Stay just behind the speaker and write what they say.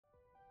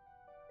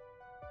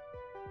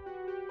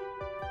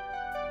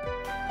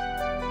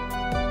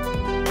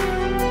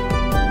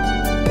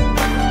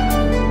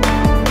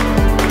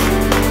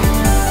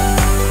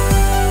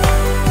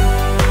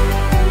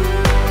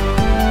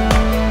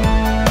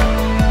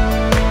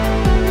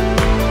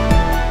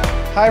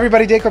Hi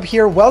everybody, Dacob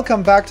here.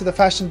 Welcome back to the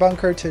Fashion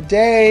Bunker.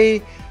 Today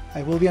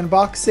I will be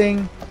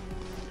unboxing.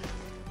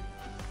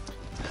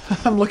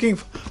 I'm looking,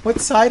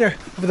 what side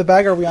of the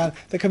bag are we on?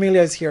 The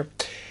camellia is here.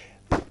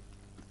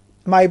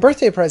 My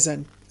birthday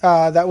present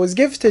that was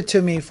gifted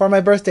to me for my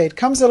birthday. It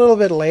comes a little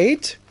bit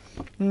late.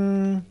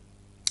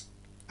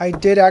 I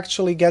did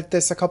actually get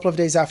this a couple of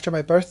days after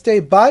my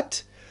birthday,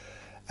 but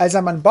as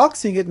I'm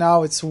unboxing it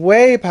now, it's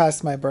way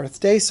past my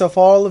birthday. So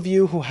for all of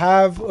you who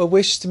have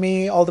wished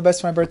me all the best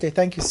for my birthday,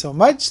 thank you so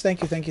much.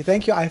 Thank you, thank you,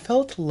 thank you. I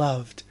felt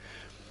loved.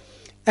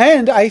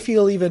 And I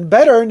feel even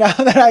better now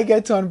that I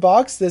get to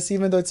unbox this,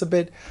 even though it's a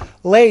bit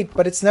late,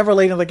 but it's never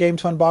late in the game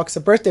to unbox a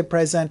birthday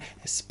present,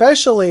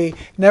 especially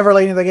never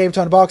late in the game to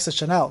unbox a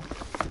Chanel.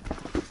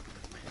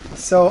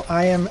 So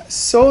I am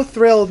so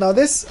thrilled. Now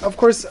this, of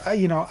course,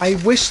 you know, I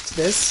wished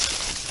this.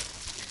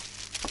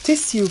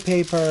 Tissue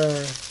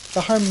paper. The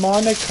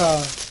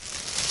harmonica.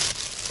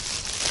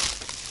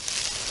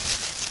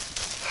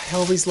 I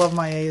always love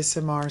my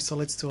ASMR, so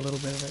let's do a little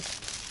bit of it.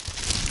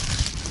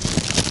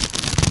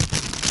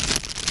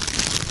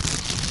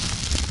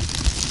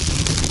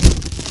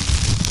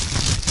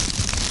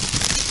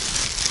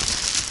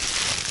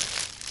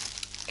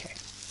 Okay.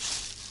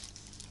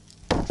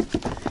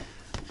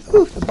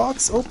 Ooh, the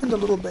box opened a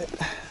little bit.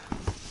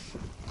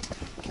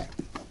 Okay.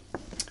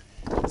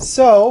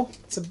 So,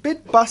 it's a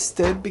bit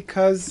busted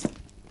because...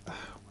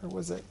 Where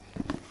was it?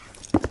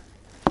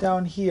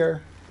 Down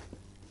here.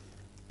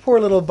 Poor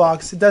little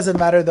box. It doesn't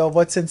matter though.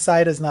 What's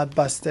inside is not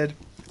busted.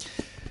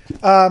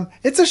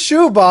 It's a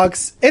shoe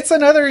box. It's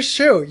another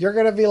shoe. You're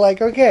going to be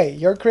like, okay,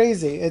 you're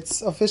crazy.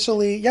 It's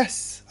officially,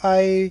 yes,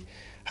 I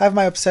have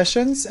my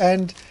obsessions.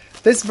 And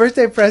this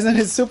birthday present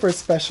is super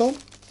special.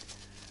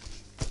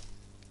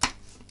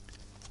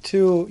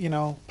 Two, you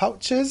know,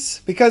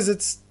 pouches. Because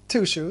it's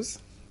two shoes.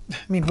 I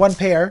mean, one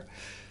pair.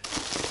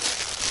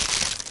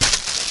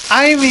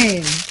 I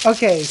mean,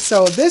 okay,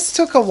 so this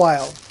took a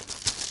while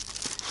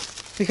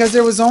because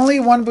there was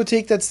only one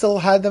boutique that still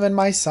had them in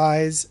my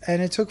size,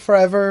 and it took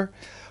forever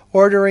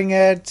ordering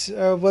it,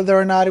 whether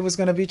or not it was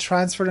going to be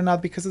transferred or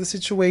not because of the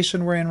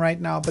situation we're in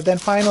right now. But then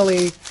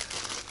finally,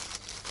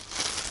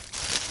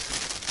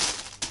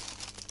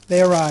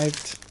 they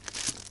arrived.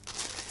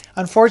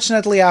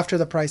 Unfortunately, after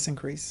the price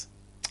increase.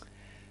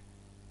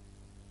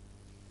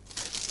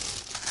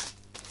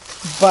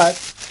 But,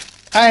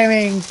 I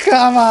mean,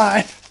 come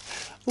on.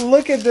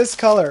 Look at this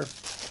color.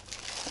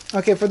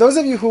 Okay, for those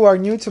of you who are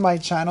new to my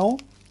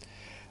channel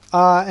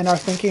and are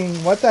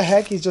thinking, what the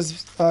heck, he's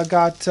just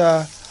got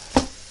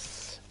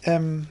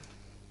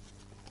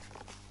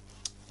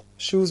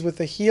shoes with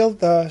the heel,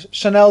 the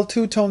Chanel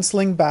two-tone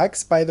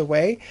slingbacks, by the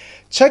way.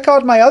 Check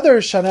out my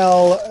other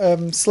Chanel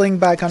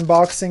slingback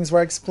unboxings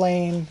where I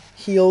explain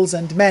heels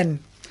and men.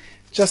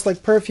 Just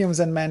like perfumes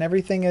and men,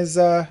 everything is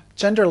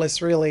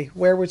genderless, really.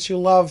 Wear what you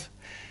love,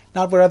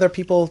 not what other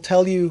people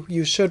tell you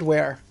you should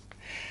wear.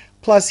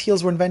 Plus,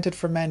 heels were invented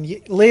for men.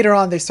 Later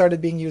on, they started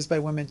being used by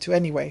women too.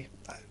 Anyway,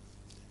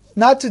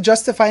 not to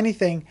justify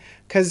anything,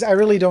 because I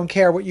really don't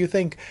care what you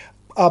think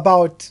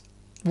about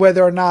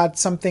whether or not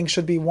something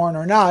should be worn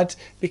or not,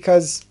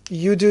 because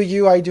you do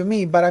you, I do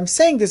me. But I'm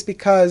saying this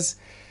because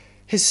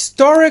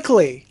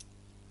historically,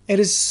 it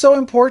is so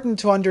important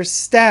to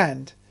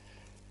understand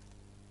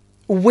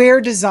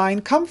where design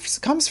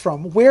comes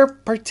from, where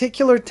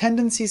particular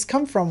tendencies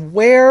come from,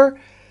 where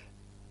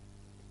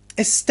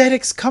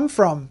aesthetics come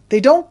from. They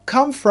don't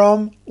come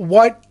from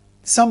what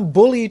some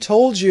bully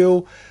told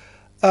you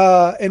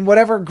in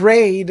whatever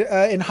grade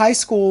in high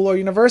school or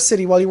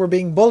university while you were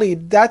being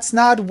bullied. That's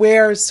not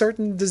where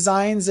certain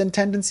designs and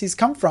tendencies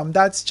come from.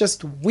 That's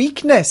just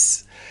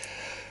weakness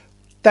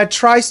that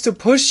tries to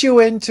push you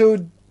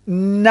into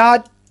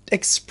not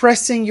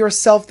expressing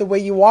yourself the way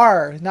you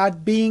are,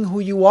 not being who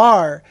you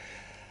are.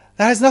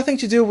 That has nothing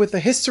to do with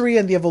the history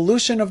and the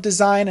evolution of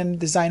design and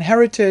design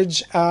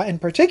heritage in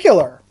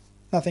particular.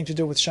 Nothing to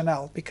do with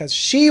Chanel, because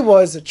she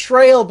was a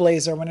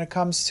trailblazer when it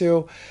comes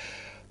to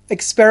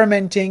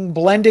experimenting,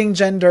 blending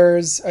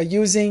genders,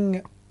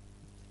 using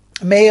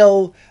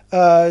male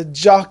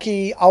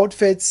jockey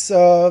outfits,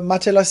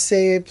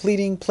 matelassé,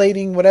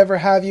 pleating, whatever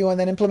have you, and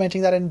then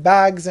implementing that in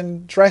bags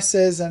and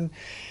dresses. And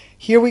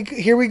here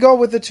we go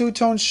with the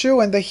two-tone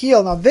shoe and the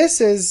heel. Now this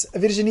is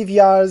Virginie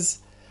Viard's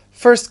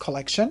first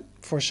collection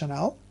for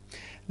Chanel.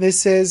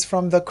 This is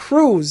from the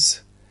Cruise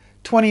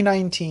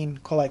 2019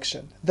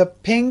 collection, the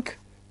pink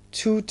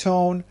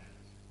two-tone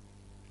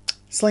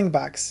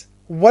slingbacks.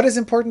 What is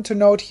important to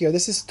note here,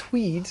 this is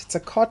tweed, it's a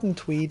cotton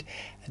tweed,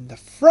 and the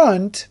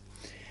front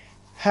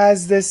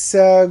has this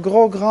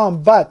gros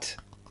grand butt.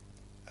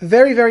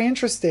 Very, very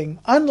interesting.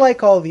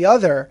 Unlike all the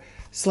other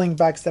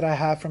slingbacks that I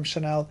have from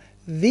Chanel,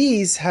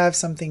 these have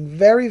something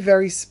very,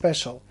 very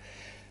special.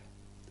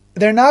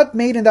 They're not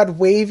made in that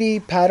wavy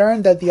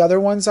pattern that the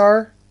other ones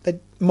are, that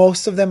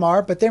most of them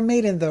are, but they're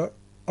made in the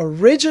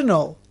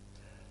original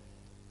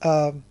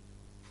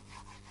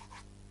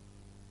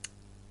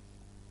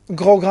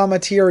gros grand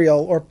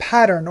material or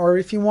pattern, or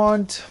if you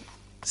want,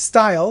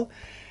 style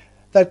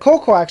that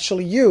Coco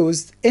actually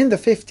used in the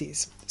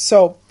 50s.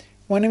 So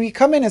when we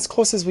come in as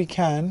close as we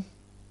can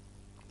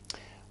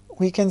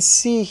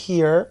see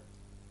here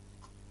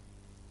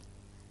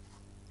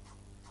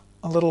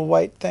a little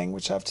white thing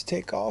which I have to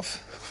take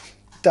off.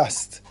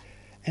 Dust.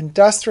 And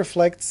dust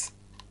reflects...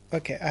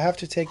 Okay, I have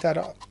to take that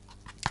off.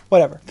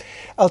 Whatever.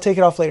 I'll take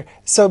it off later.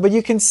 So, but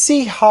you can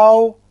see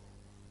how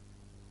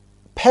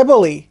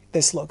pebbly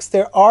this looks.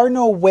 There are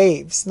no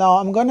waves.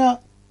 Now let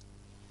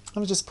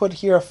me just put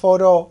here a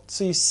photo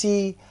so you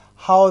see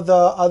how the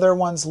other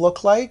ones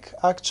look like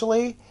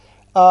actually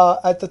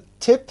at the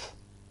tip.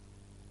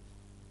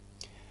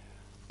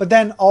 But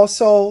then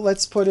also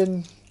let's put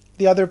in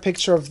the other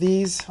picture of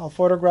these. I'll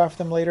photograph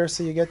them later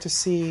so you get to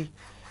see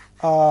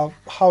how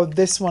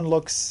this one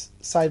looks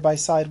side by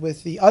side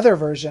with the other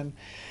version.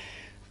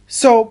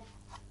 So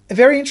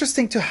very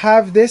interesting to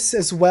have this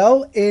as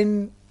well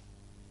in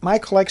my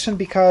collection,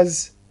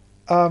 because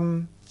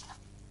the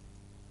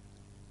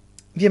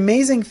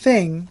amazing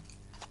thing,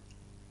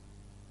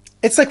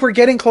 it's like we're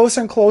getting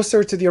closer and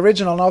closer to the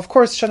original. Now, of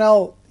course,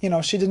 Chanel, you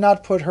know, she did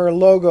not put her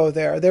logo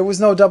there. There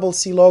was no double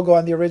C logo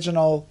on the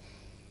original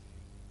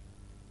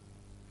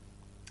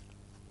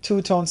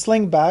two-tone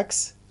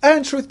slingbacks.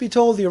 And truth be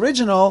told, the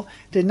original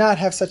did not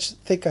have such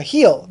thick a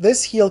heel.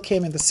 This heel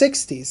came in the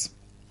 60s.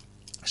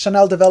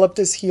 Chanel developed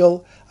this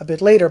heel a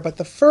bit later, but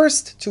the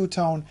first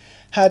two-tone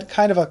had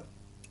kind of a,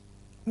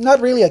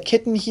 not really a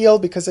kitten heel,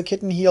 because a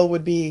kitten heel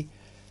would be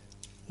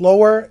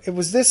lower. It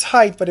was this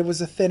height, but it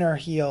was a thinner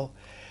heel.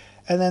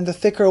 And then the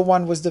thicker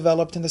one was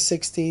developed in the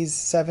 60s,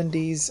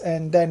 70s,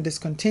 and then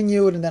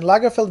discontinued. And then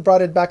Lagerfeld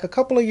brought it back a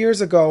couple of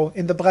years ago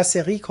in the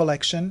Brasserie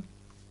collection.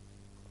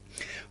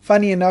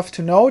 Funny enough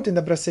to note, in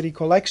the Brasserie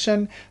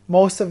collection,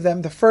 most of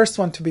them, the first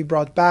one to be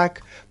brought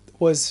back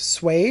was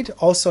suede,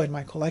 also in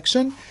my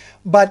collection.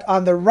 But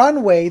on the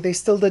runway, they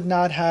still did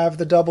not have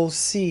the double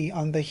C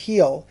on the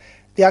heel.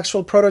 The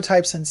actual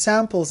prototypes and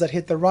samples that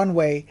hit the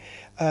runway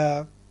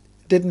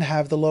didn't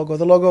have the logo.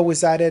 The logo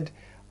was added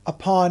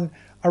upon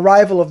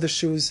arrival of the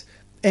shoes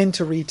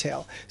into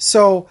retail.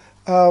 So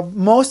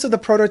most of the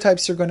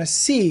prototypes you're going to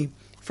see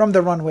from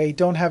the runway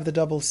don't have the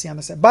double C on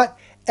the side. But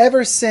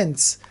ever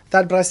since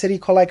that Brasserie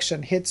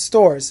collection hit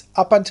stores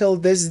up until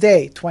this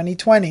day,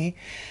 2020,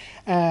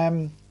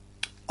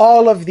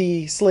 all of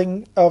the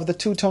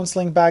two-tone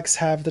slingbacks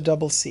have the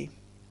double C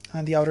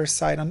on the outer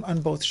side,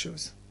 on both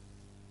shoes.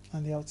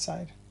 On the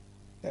outside,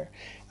 there.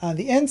 On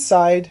the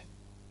inside,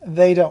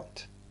 they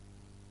don't.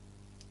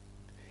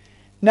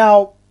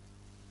 Now,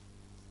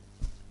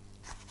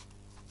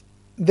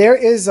 there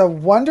is a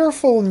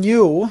wonderful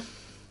new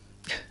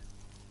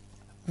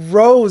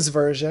rose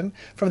version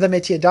from the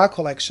Métiers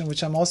collection,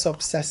 which I'm also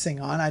obsessing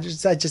on. I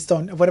just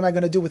don't, what am I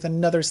going to do with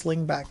another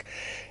slingback?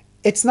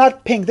 It's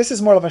not pink. This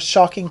is more of a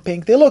shocking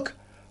pink. They look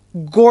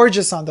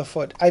gorgeous on the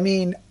foot. I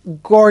mean,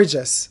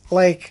 gorgeous.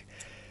 Like,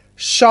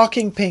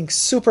 shocking pink,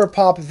 super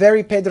pop,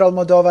 very Pedro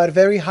Almodovar,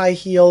 very high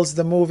heels,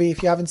 the movie.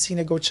 If you haven't seen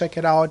it, go check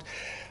it out.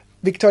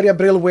 Victoria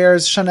Brill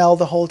wears Chanel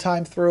the whole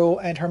time through,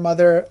 and her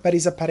mother,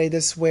 Marisa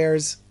Paredes,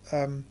 wears,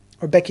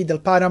 or Becky Del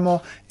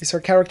Paramo is her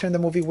character in the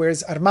movie,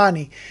 wears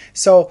Armani.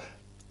 So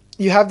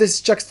you have this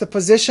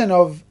juxtaposition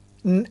of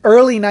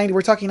early 90s,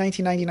 we're talking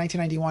 1990,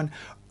 1991,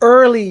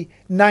 early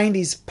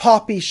 90s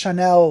poppy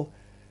Chanel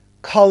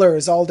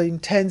colors, all the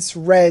intense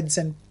reds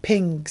and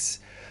pinks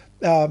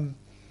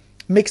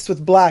mixed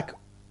with black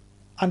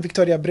on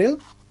Victoria Brill.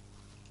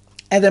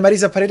 And then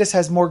Marisa Paredes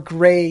has more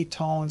gray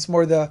tones,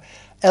 more the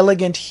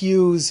elegant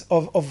hues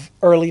of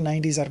early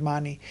 90s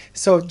Armani.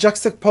 So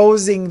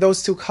juxtaposing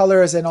those two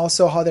colors and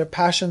also how their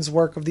passions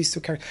work of these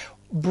two characters.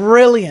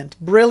 Brilliant,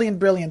 brilliant,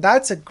 brilliant.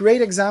 That's a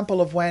great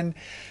example of when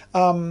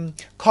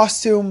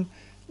costume,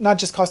 not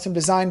just costume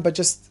design, but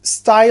just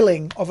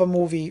styling of a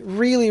movie,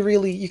 really,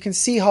 really, you can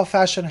see how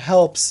fashion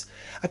helps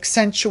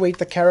accentuate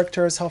the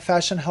characters, how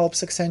fashion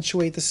helps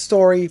accentuate the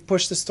story,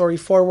 push the story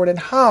forward, and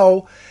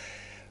how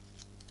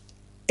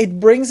it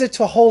brings it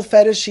to a whole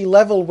fetishy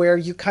level where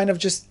you kind of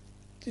just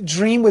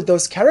dream with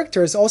those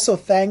characters, also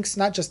thanks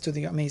not just to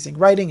the amazing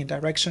writing and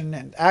direction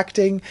and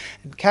acting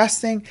and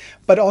casting,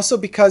 but also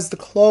because the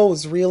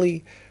clothes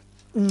really,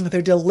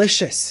 they're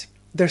delicious.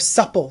 They're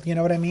supple, you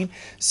know what I mean?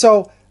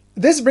 So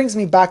this brings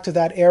me back to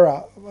that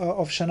era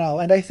of Chanel.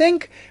 And I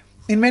think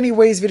in many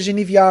ways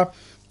Virginie Viard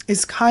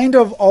is kind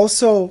of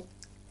also,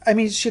 I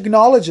mean, she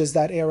acknowledges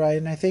that era,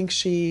 and I think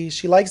she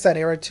likes that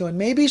era too. And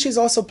maybe she's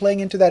also playing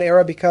into that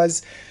era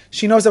because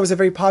she knows that was a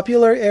very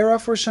popular era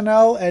for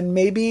Chanel, and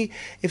maybe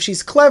if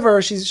she's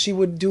clever, she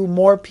would do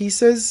more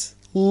pieces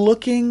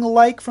looking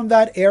like from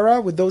that era,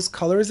 with those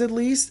colors at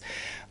least,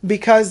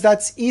 because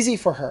that's easy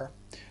for her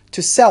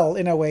to sell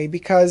in a way,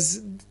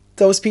 because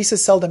those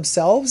pieces sell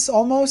themselves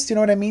almost, you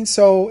know what I mean?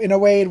 So in a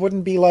way it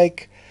wouldn't be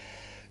like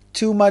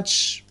too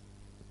much,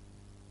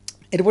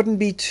 it wouldn't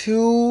be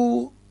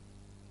too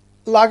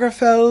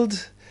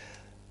Lagerfeld,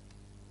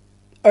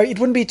 or it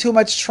wouldn't be too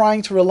much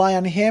trying to rely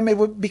on him. It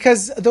would,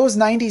 because those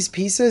 90s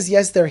pieces,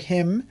 yes, they're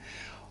him,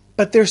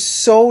 but they're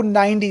so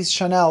 90s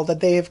Chanel that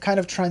they have kind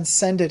of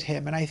transcended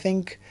him. And I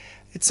think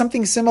it's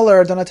something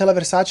similar Donatella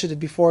Versace did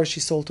before she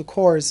sold to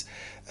Kors.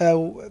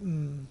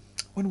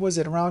 when was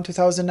it, around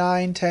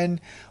 2009,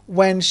 10,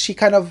 when she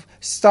kind of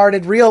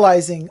started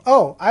realizing,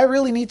 oh, I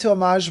really need to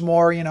homage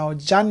more, you know,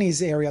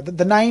 Gianni's area,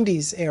 the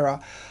 90s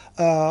era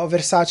of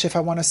Versace if I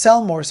want to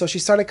sell more. So she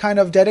started kind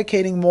of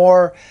dedicating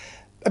more.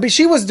 I mean,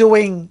 she was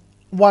doing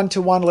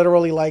one-to-one,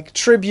 literally like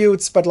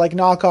tributes, but like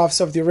knockoffs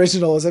of the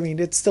originals. I mean,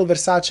 it's still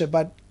Versace,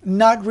 but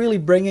not really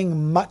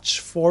bringing much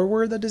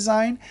forward the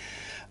design.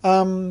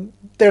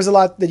 There's a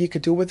lot that you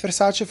could do with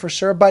Versace for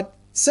sure, but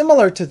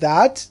similar to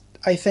that,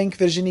 I think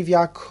Virginie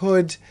Viard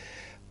could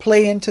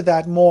play into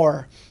that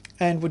more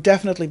and would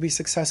definitely be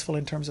successful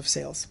in terms of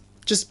sales.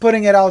 Just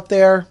putting it out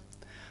there,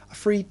 a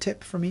free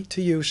tip from me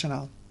to you,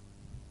 Chanel.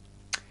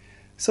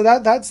 So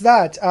that's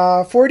that.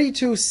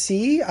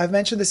 42C, I've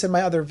mentioned this in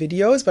my other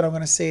videos, but I'm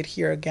going to say it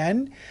here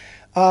again,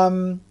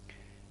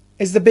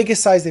 is the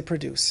biggest size they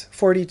produce,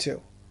 42,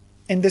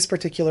 in this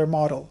particular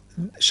model.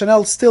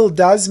 Chanel still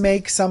does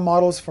make some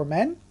models for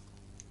men,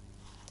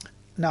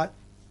 not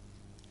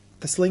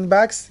the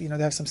slingbacks. You know,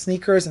 they have some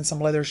sneakers and some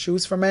leather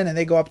shoes for men, and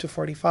they go up to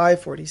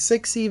 45,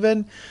 46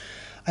 even.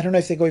 I don't know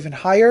if they go even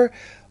higher,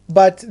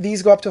 but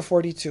these go up to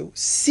 42.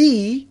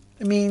 C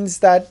means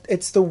that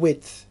it's the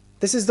width.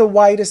 This is the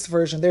widest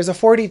version. There's a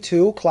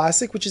 42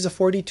 classic, which is a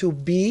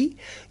 42B.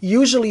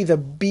 Usually the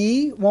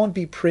B won't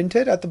be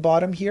printed at the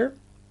bottom here.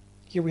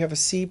 Here we have a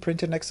C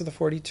printed next to the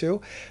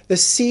 42. The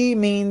C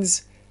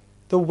means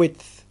the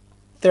width.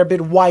 They're a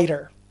bit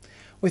wider.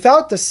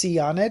 Without the C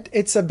on it,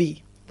 it's a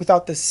B.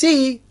 Without the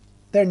C,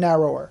 they're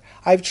narrower.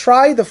 I've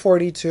tried the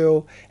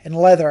 42 in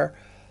leather.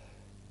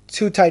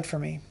 Too tight for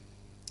me.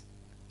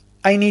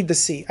 I need the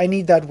C. I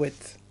need that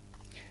width.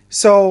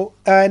 So,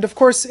 and of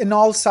course, in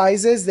all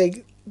sizes,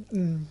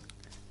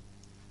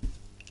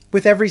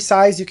 with every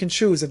size you can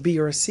choose a B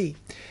or a C.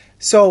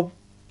 So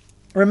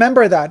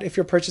remember that if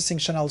you're purchasing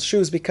Chanel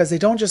shoes, because they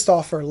don't just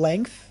offer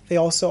length, they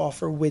also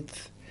offer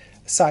width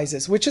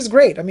sizes, which is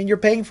great. I mean, you're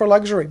paying for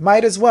luxury.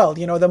 Might as well.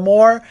 You know, the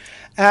more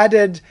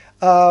added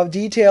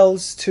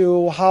details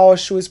to how a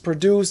shoe is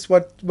produced,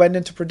 what went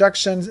into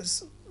production,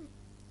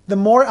 the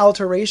more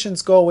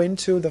alterations go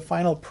into the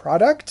final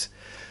product,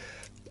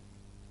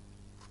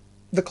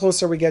 the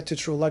closer we get to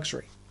true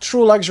luxury.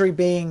 True luxury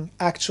being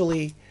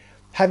actually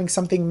having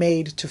something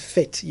made to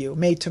fit you,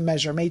 made to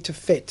measure, made to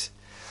fit.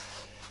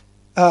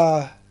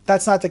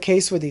 That's not the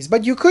case with these.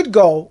 But you could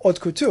go haute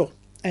couture,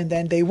 and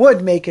then they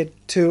would make it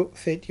to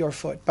fit your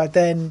foot. But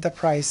then the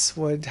price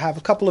would have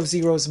a couple of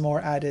zeros more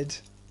added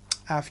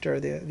after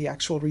the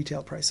actual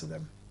retail price of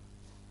them.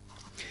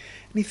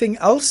 Anything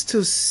else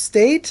to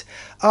state?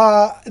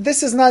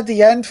 This is not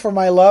the end for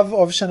my love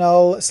of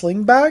Chanel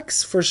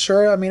slingbacks, for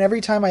sure. I mean,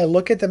 every time I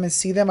look at them and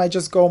see them, I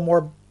just go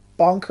more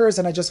bonkers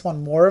and I just want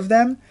more of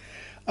them.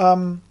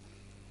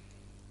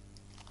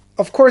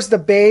 Of course, the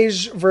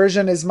beige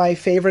version is my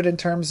favorite in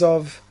terms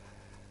of,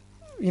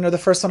 you know, the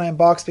first one I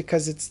unboxed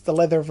because it's the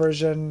leather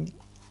version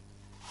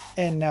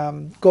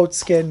in goat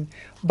skin.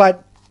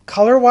 But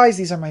color-wise,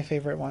 these are my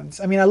favorite ones.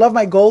 I mean, I love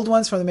my gold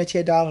ones from the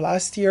Métiers d'Art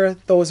last year.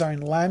 Those are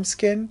in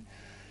lambskin.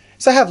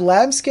 So I have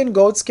lambskin,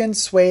 goatskin,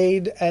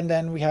 suede, and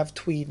then we have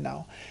tweed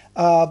now.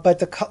 But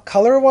the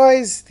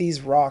color-wise,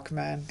 these rock,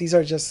 man. These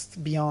are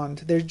just beyond.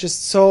 They're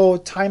just so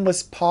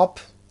timeless pop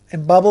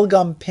and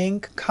bubblegum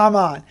pink. Come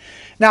on.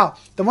 Now,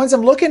 the ones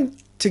I'm looking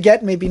to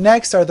get maybe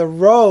next are the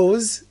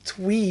rose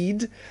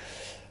tweed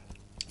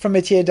from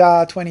Métiers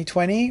d'Art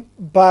 2020.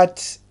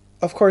 But,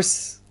 of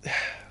course,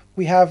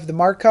 we have the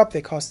markup.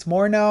 They cost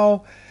more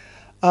now.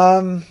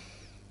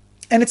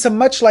 And it's a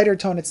much lighter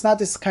tone. It's not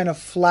this kind of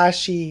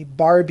flashy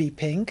Barbie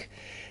pink.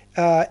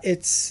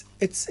 It's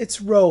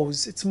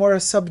rose. It's more a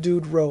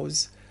subdued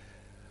rose.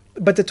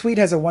 But the tweed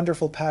has a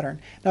wonderful pattern.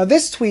 Now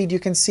this tweed you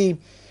can see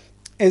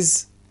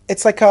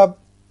it's like a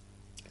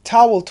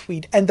towel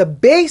tweed, and the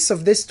base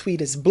of this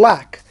tweed is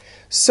black.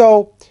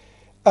 So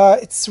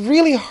it's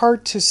really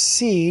hard to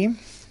see.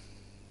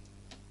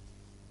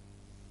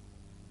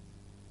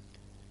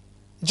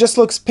 It just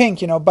looks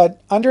pink, you know,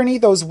 but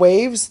underneath those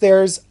waves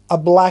there's a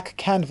black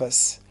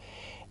canvas.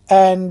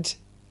 And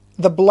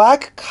the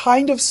black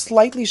kind of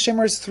slightly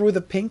shimmers through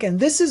the pink, and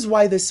this is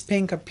why this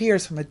pink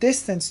appears from a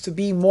distance to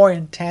be more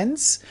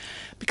intense,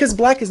 because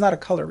black is not a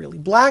color really.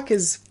 Black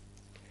is,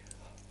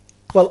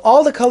 well,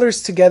 all the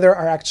colors together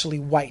are actually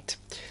white.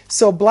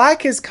 So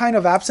black is kind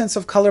of absence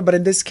of color, but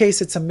in this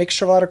case it's a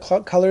mixture of a lot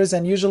of colors,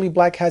 and usually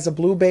black has a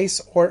blue base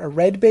or a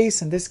red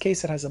base. In this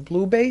case it has a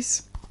blue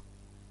base.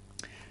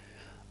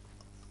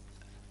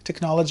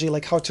 Technology,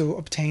 like how to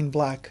obtain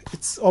black,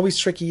 it's always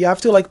tricky. You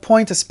have to like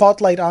point a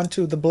spotlight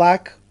onto the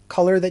black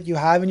color that you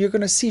have, and you're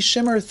going to see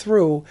shimmer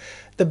through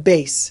the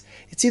base.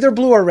 It's either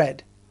blue or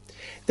red.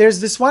 There's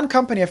this one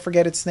company, I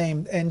forget its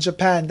name, in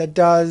Japan that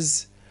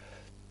does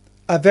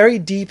a very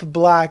deep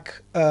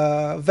black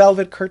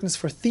velvet curtains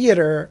for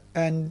theater,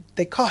 and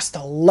they cost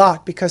a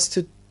lot because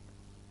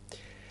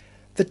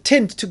the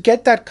tint to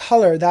get that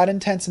color that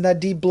intense and that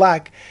deep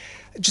black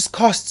just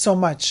costs so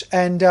much.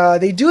 And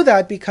they do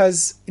that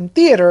because in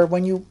theater,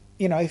 when you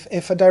know,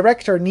 if a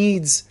director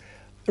needs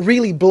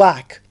really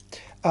black,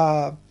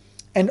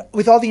 And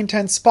with all the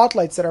intense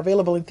spotlights that are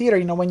available in theater,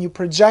 you know, when you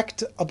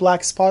project a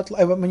black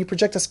spotlight, when you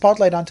project a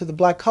spotlight onto the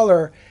black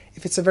color,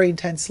 if it's a very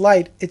intense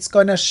light, it's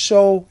going to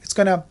show, it's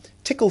going to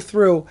tickle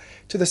through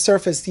to the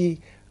surface the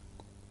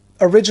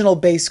original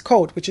base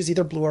coat, which is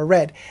either blue or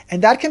red.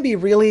 And that can be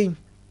really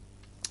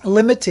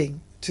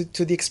limiting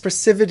to the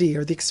expressivity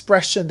or the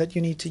expression that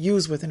you need to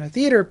use within a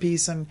theater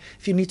piece. And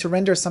if you need to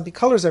render something,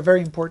 colors are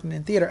very important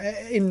in theater,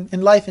 in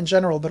life in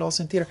general, but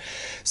also in theater.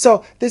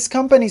 So this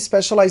company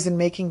specialized in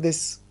making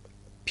this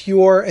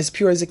pure as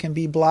it can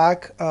be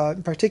black,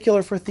 in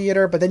particular for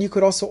theater. But then you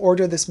could also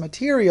order this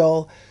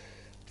material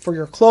for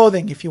your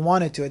clothing if you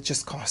wanted to. It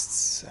just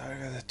costs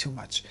too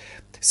much.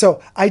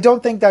 So I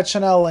don't think that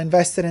Chanel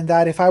invested in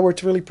that. If I were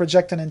to really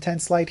project an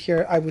intense light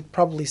here, I would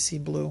probably see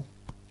blue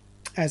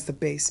as the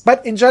base.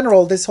 But in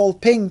general, this whole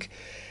pink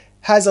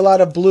has a lot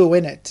of blue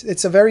in it.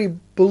 It's a very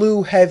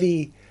blue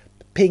heavy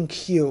pink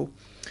hue,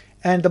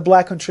 and the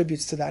black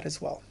contributes to that as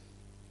well.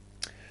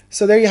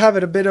 So there you have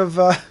it, a bit of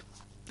I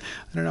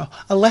don't know,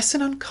 a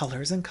lesson on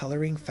colors and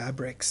coloring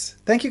fabrics.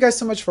 Thank you guys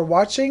so much for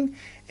watching.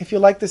 If you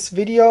like this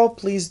video,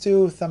 please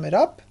do thumb it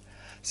up.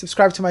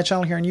 Subscribe to my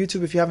channel here on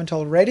YouTube if you haven't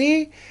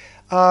already.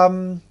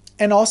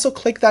 And also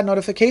click that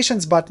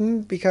notifications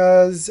button,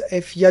 because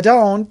if you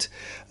don't,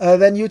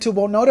 then YouTube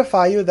won't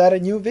notify you that a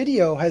new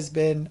video has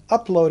been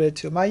uploaded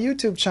to my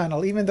YouTube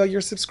channel. Even though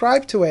you're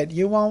subscribed to it,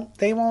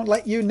 they won't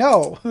let you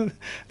know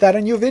that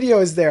a new video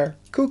is there.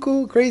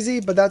 Cuckoo,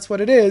 crazy, but that's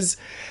what it is.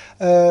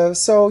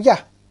 So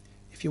yeah,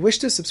 if you wish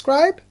to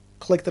subscribe,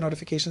 click the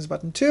notifications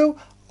button too.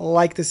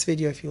 Like this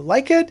video if you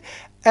like it.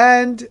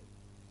 And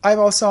I'm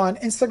also on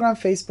Instagram,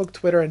 Facebook,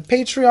 Twitter, and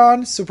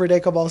Patreon. Super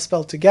Dacob all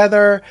spelled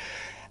together.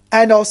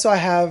 And also I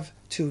have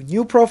 2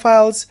 new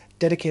profiles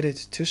dedicated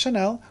to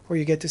Chanel, where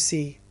you get to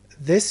see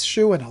this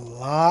shoe and a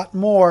lot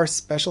more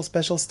special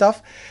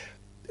stuff.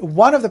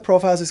 One of the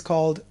profiles is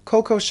called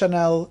Coco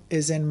Chanel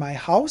is in my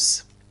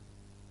house,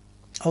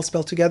 all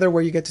spelled together,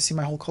 where you get to see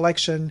my whole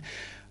collection,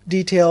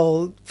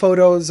 detailed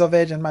photos of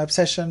it, and my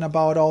obsession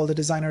about all the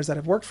designers that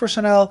have worked for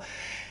Chanel.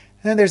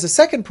 And then there's a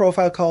second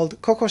profile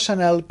called Coco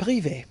Chanel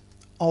Privé,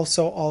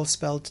 also all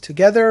spelled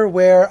together,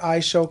 where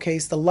I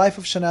showcase the life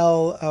of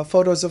Chanel,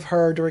 photos of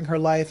her during her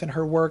life and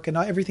her work and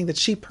everything that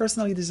she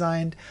personally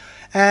designed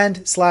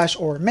and /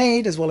 or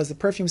made, as well as the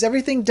perfumes,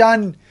 everything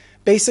done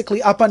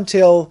basically up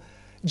until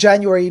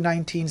January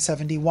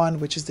 1971,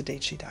 which is the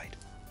date she died.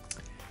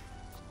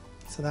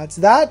 So that's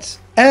that.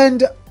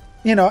 And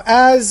you know,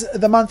 as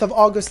the month of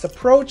August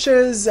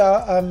approaches,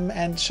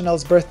 and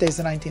Chanel's birthday is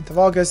the 19th of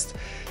August,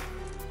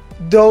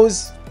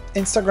 those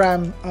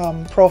Instagram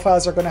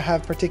profiles are going to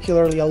have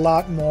particularly a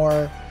lot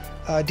more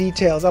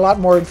details, a lot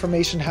more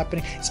information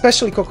happening.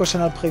 Especially Coco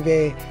Chanel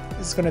Privé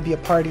is going to be a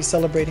party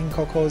celebrating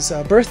Coco's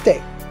birthday,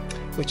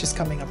 which is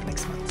coming up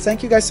next month.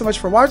 Thank you guys so much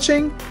for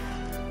watching.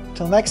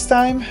 Till next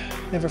time,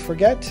 never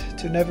forget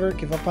to never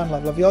give up on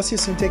love. Love you all. See you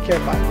soon. Take care.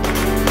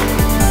 Bye.